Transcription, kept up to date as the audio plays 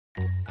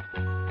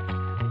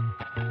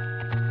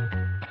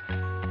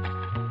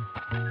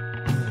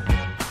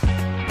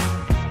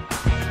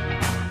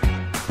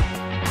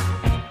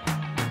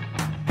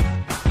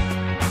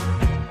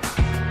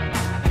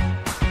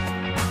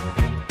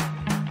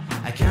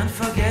can't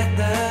forget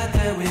the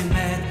day we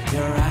met.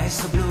 Your eyes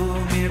so blue,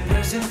 me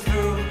pressing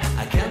through.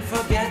 I can't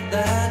forget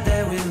the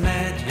day we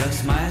met. Your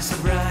smile so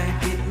bright,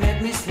 it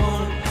made me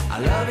swoon. Our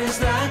love is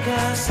like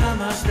a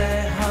summer's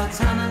day, hot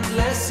and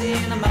endless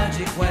in a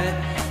magic way.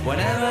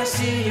 Whenever I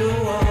see you,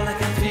 all I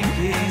can think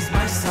is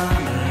my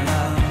summer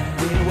love.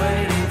 Been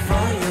waiting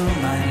for you,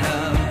 my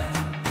love.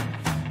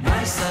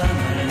 My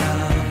summer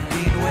love.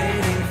 Been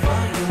waiting for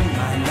you,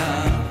 my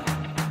love.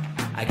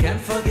 I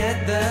can't forget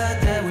the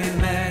day we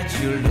met.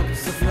 You looked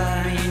so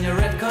fly in your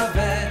red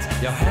Corvette.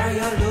 Your hair,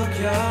 your look,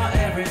 your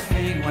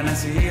everything. When I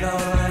see it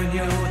all, I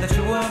knew that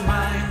you were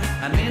mine.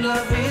 I'm in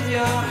love with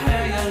your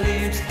hair, your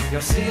lips,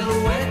 your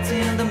silhouette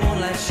in the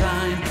moonlight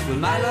shine. With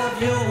my love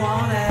you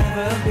won't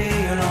ever be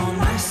alone.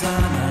 My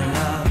summer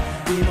love,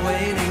 been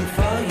waiting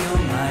for you,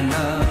 my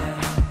love.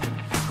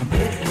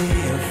 Completely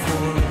a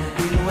fool,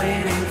 been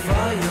waiting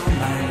for you,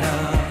 my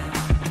love.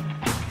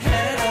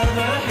 Head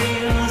over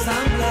heels,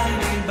 I'm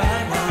blinded by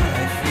what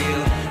I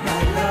feel.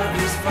 My love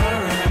is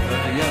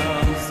forever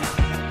yours.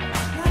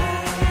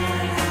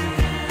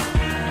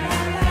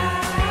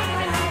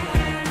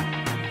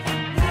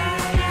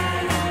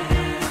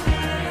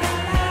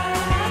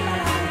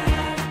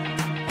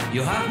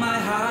 You have my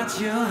heart,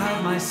 you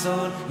have my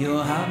soul, you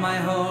have my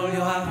whole,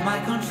 you have my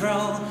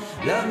control.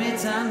 Love me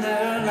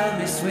tender, love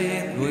me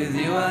sweet, with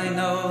you I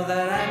know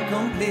that I'm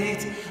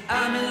complete.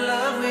 I'm in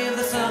love with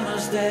the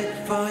summer's day,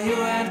 for you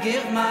I'd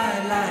give my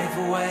life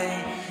away.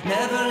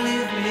 Never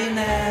leave me,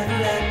 never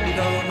let me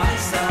go, my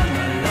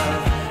summer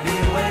love.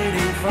 Been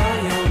waiting for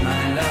you,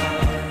 my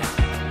love.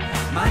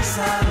 My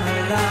summer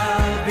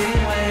love,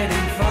 been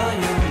waiting for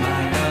you,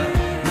 my love.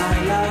 My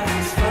love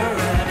is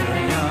forever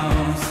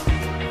yours.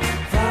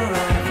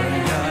 Forever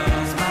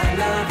yours, my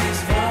love is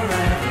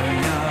forever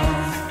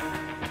yours.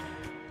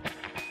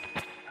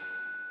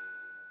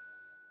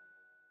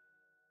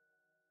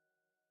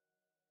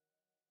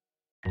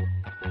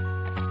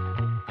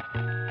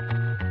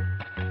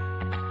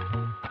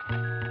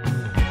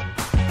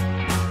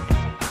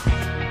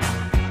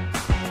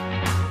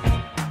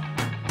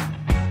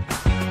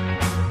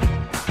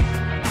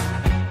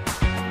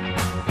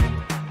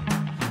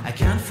 I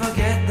can't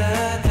forget the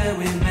day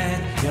we met.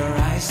 Your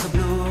eyes so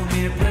blue,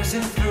 me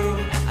pressing through.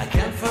 I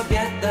can't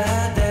forget the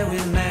day we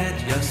met.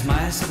 Your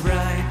smile so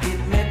bright, it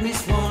made me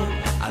swoon.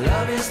 Our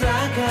love is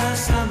like a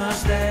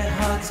summer's day,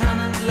 hot and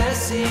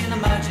endless in a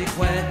magic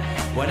way.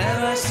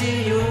 Whenever I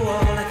see you,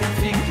 all I can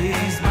think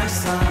is my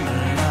summer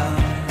love.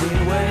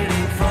 Been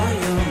waiting for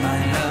you, my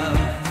love.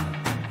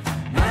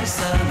 My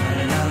summer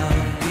love.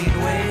 Been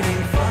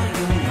waiting for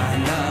you, my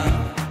love.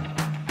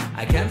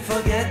 I can't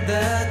forget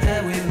the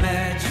day we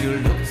met. You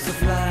looked so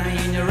fly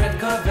in your red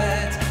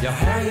Corvette. Your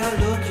hair, your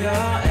look,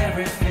 your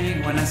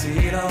everything. When I see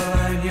it all,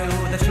 I knew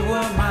that you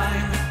were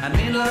mine. I'm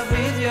in love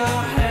with your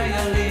hair,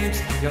 your lips,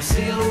 your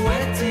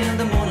silhouette in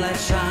the moonlight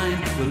shine.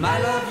 With my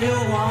love you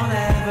won't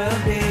ever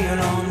be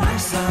alone. My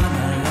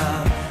summer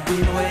love,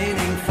 been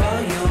waiting for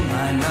you,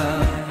 my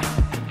love.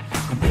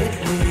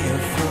 Completely a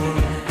fool,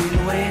 been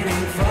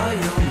waiting for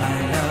you, my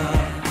love.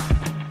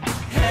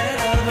 Head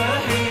over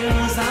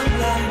heels, I'm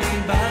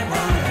blinded by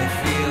what I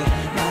feel.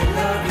 My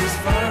love is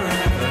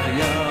forever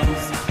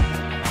yours.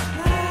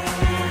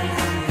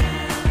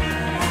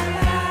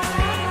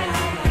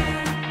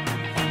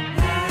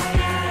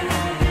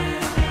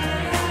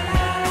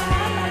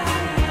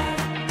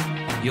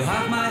 You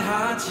have my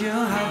heart, you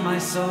have my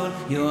soul,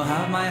 you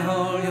have my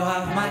whole, you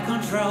have my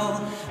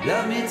control.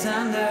 Love me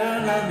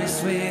tender, love me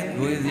sweet,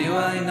 with you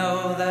I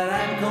know that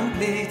I'm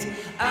complete.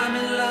 I'm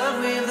in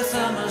love with the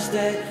summer's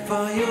day,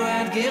 for you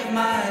I'd give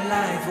my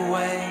life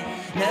away.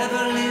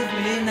 Never leave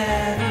me,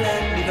 never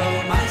let me go,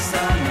 my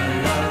summer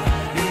love.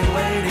 Been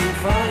waiting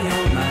for you,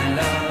 my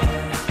love.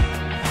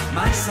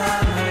 My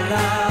summer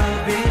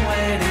love, been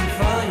waiting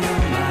for you,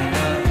 my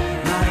love.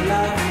 My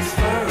love is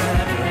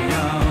forever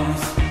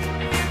yours.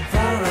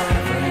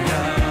 Forever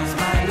yours,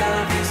 my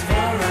love is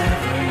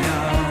forever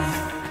yours.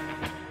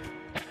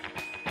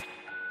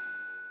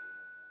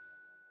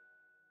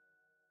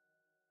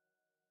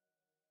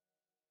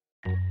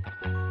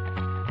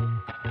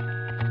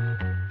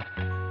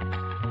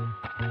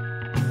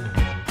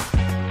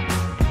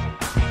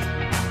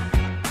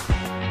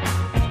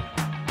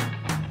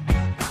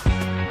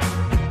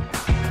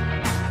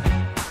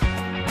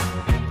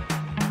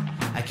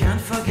 I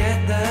can't forget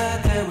the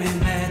day we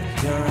met.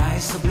 Your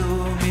eyes so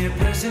blue, me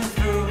pressing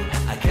through.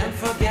 I can't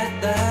forget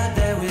the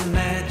day we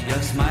met.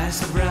 Your smile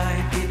so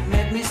bright, it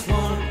made me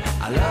swoon.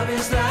 Our love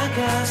is like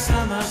a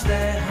summer's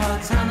day,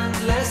 hot and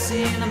endless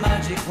in a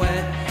magic way.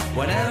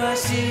 Whenever I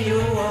see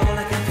you, all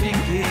I can think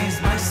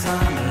is my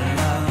summer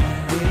love.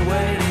 Been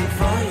waiting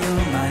for you,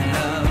 my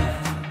love.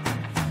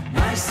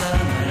 My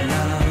summer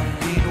love.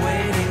 Been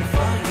waiting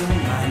for you,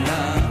 my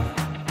love.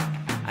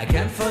 I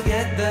can't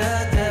forget the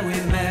day we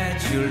met.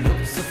 You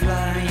looked so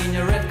fly in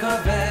your red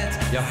Corvette.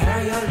 Your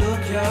hair, your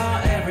look, your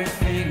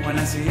everything. When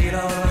I see it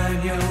all, I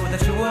knew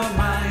that you were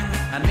mine.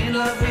 I'm in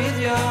love with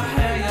your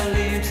hair, your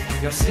lips,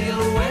 your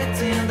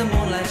silhouette in the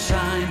moonlight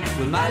shine.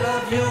 With my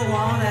love you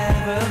won't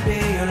ever be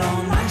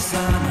alone. My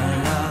summer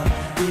love,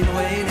 been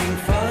waiting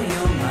for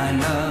you, my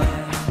love.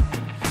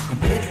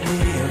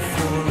 Completely a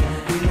fool,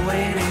 been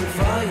waiting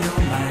for you,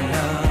 my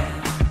love.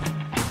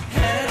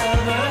 Head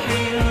over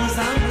heels,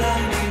 I'm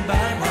blinded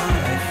by what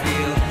I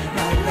feel.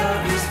 My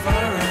love is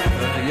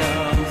forever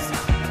yours.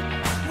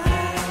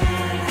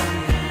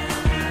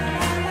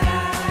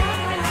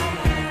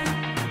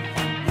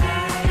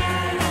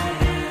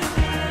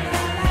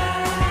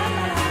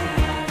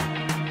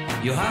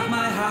 You have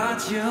my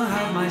heart, you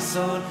have my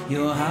soul,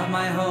 you have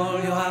my whole,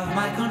 you have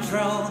my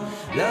control.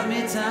 Love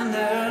me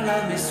tender,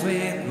 love me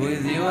sweet,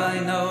 with you I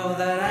know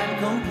that I'm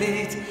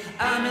complete.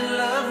 I'm in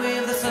love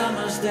with the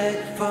summer's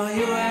day, for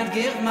you I'd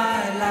give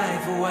my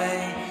life away.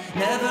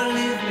 Never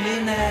leave me,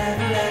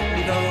 never let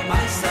me go,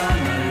 my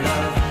summer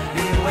love.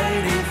 Been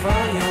waiting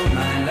for you,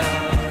 my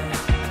love.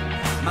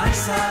 My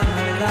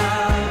summer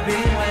love,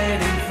 been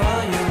waiting for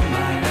you,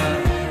 my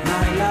love.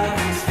 My love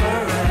is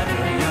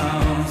forever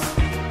yours.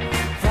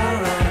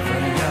 Forever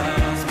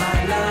yours, my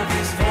love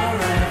is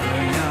forever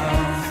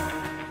yours.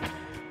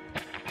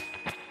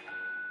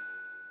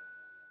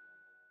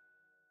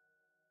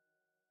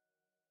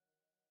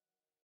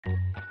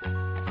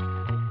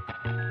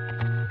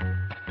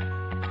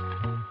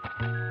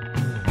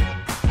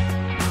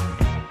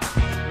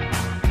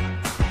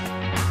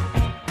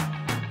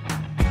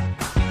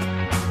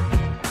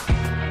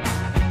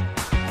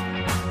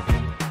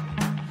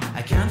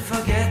 I can't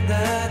forget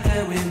the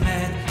day we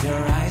met.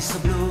 Your eyes so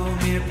blue,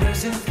 me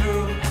piercing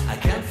through. I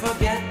can't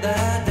forget the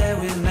day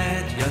we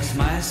met. Your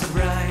smile so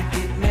bright,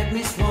 it made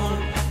me swoon.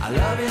 Our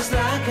love is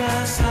like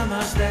a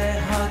summer's day,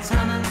 hot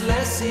and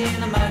endless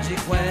in a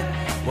magic way.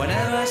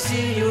 Whenever I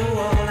see you,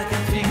 all I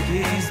can think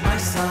is my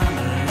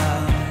summer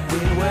love.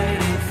 Been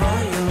waiting for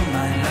you,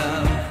 my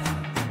love.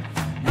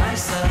 My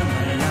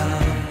summer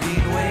love,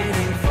 been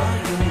waiting for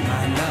you,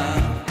 my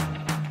love.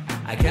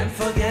 I can't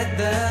forget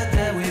the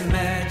day we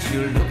met.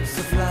 You looked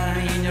so fly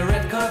in your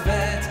red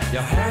Corvette.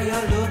 Your hair,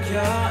 your look,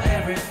 your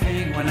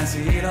everything. When I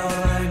see it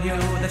all, I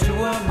knew that you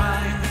were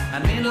mine.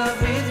 I'm in love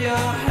with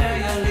your hair,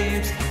 your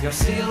lips, your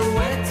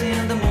silhouette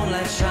in the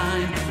moonlight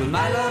shine. With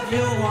my love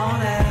you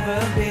won't ever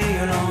be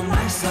alone,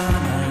 my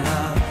summer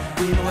love.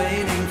 Been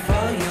waiting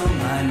for you,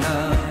 my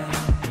love.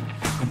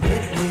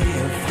 Completely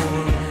a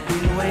fool,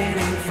 been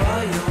waiting for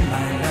you,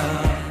 my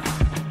love.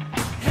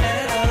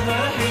 Head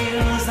over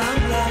heels, I'm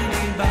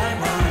blinded by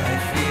what I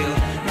feel.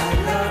 My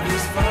love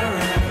is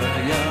forever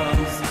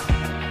yours.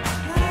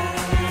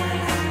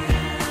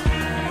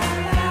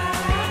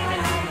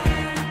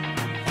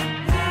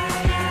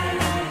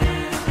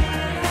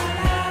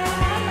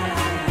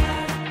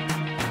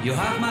 You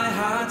have my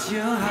heart,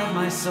 you have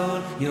my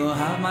soul, you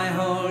have my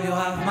whole, you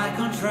have my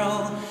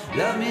control.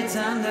 Love me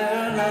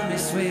tender, love me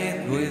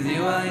sweet, with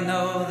you I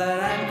know that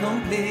I'm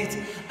complete.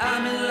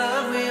 I'm in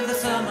love with the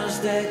summer's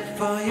day,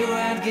 for you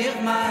I'd give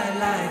my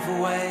life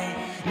away.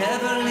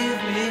 Never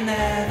leave me,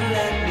 never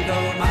let me go,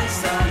 my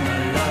summer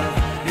love.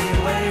 Been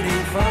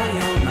waiting for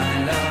you, my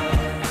love.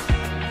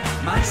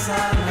 My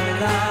summer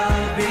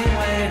love, been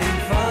waiting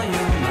for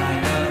you, my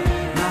love.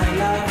 My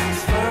love is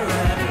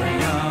forever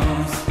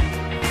yours.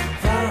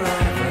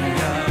 Forever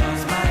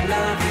yours, my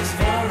love is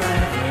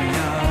forever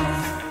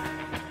yours.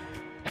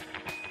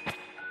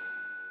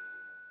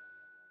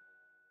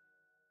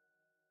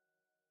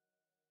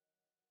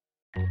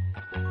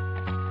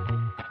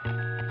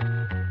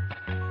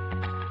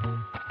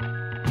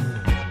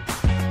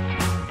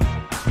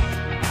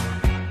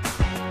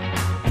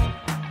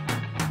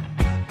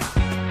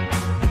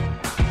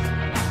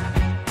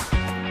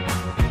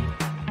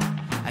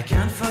 I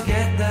can't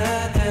forget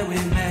the day we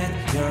met.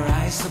 Your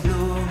eyes so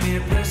blue, me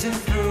piercing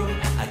through.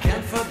 I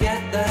can't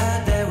forget the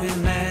day we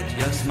met.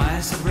 Your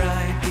smile so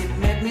bright, it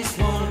made me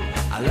swoon.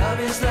 Our love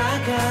is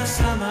like a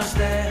summer's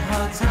day,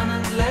 hot and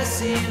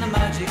endless in a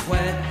magic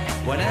way.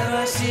 Whenever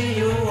I see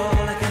you,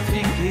 all I can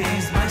think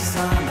is my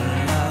summer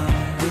love.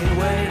 Been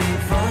waiting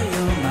for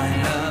you, my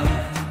love.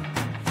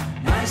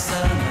 My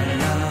summer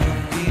love,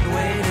 been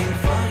waiting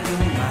for you,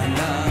 my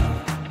love.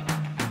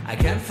 I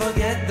can't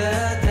forget the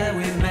day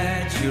we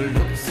met. You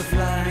looked so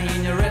fly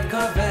in your red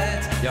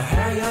Corvette. Your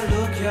hair, your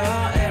look, your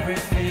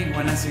everything.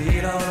 When I see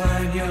it all,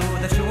 I knew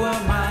that you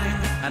were mine.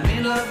 I'm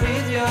in love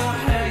with your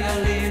hair, your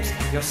lips,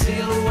 your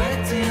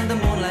silhouette in the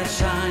moonlight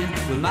shine.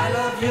 With my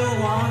love you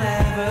won't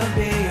ever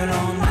be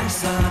alone, my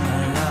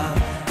summer love.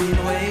 Been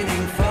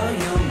waiting for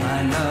you,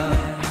 my love.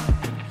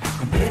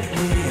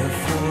 Completely a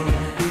fool,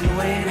 been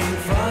waiting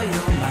for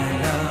you, my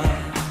love.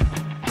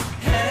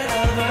 Head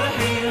over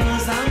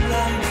heels, I'm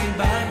blinded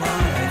by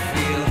what I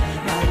feel.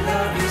 My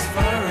love is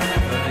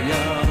forever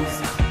yours.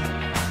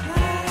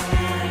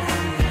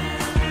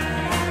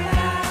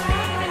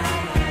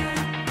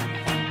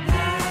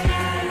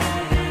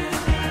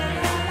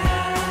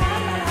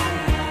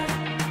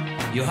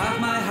 You have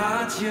my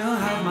heart, you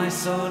have my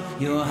soul,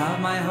 you have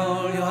my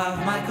whole, you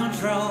have my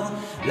control.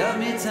 Love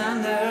me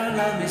tender,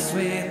 love me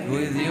sweet,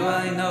 with you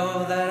I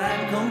know that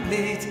I'm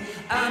complete.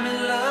 I'm in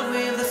love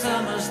with the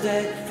summer's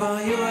day,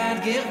 for you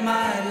I'd give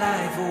my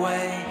life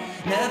away.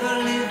 Never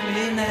leave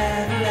me,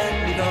 never let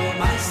me go,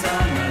 my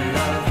summer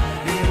love.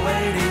 Been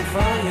waiting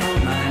for you,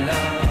 my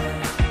love.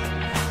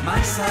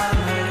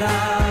 summer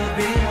love,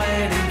 been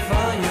waiting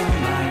for you,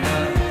 my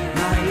love.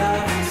 My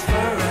love is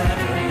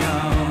forever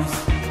yours,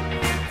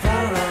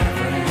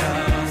 forever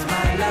yours.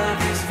 My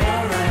love is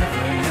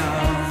forever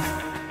yours.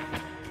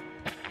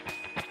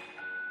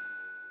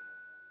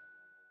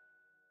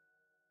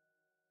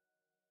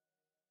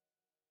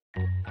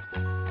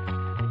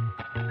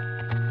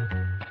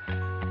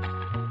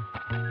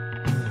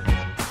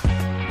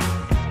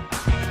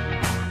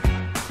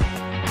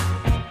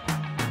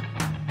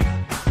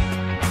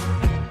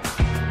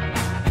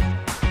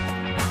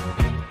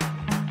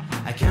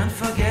 I can't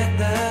forget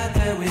the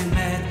day we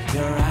met.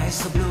 Your eyes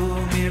so blue,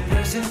 me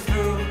piercing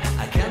through.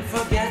 I can't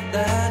forget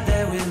the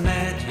day we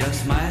met. Your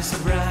smile so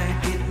bright,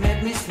 it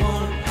made me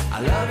swoon.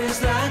 Our love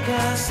is like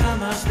a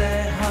summer's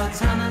day,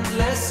 hot and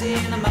endless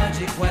in a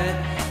magic way.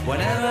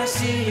 Whenever I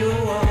see you,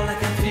 all I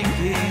can think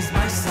is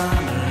my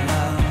summer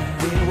love.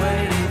 Been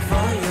waiting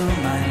for you,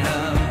 my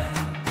love.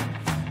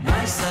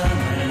 My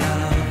summer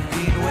love,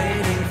 been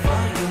waiting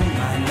for you,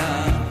 my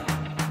love.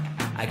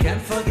 I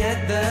can't forget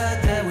the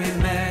day we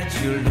met.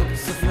 You looked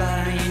so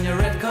fly in your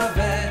red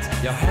Corvette.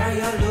 Your hair,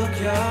 your look,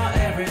 your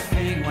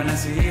everything. When I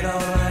see it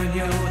all, I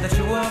knew that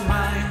you were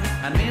mine.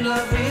 I'm in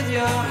love with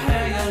your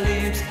hair, your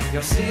lips,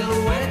 your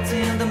silhouette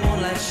in the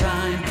moonlight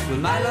shine. With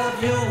my love,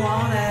 you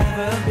won't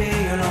ever be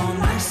alone.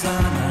 My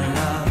summer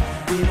love,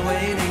 been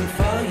waiting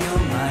for you,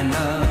 my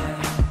love.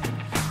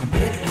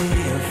 Completely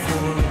a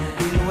fool,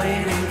 been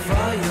waiting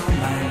for you,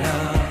 my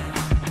love.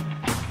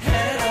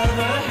 Head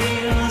over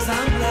heels,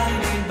 I'm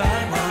blinded by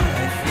what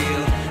I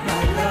feel.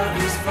 My love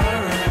is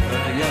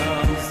forever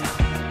yours.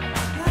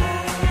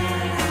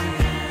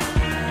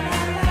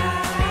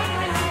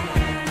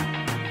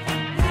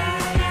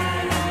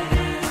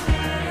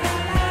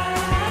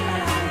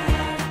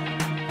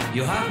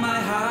 You have my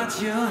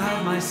heart, you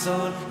have my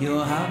soul, you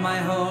have my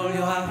whole,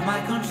 you have my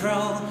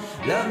control.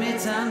 Love me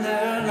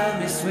tender, love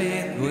me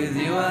sweet. With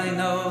you I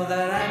know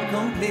that I'm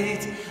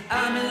complete.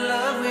 I'm in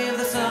love with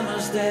the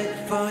summer's day.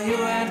 For you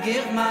I'd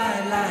give my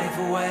life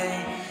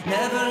away.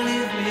 Never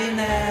leave me,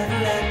 never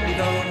let me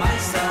go. My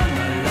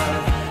summer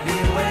love,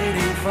 been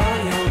waiting for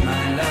you,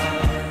 my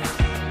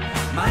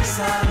love. My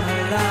summer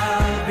love.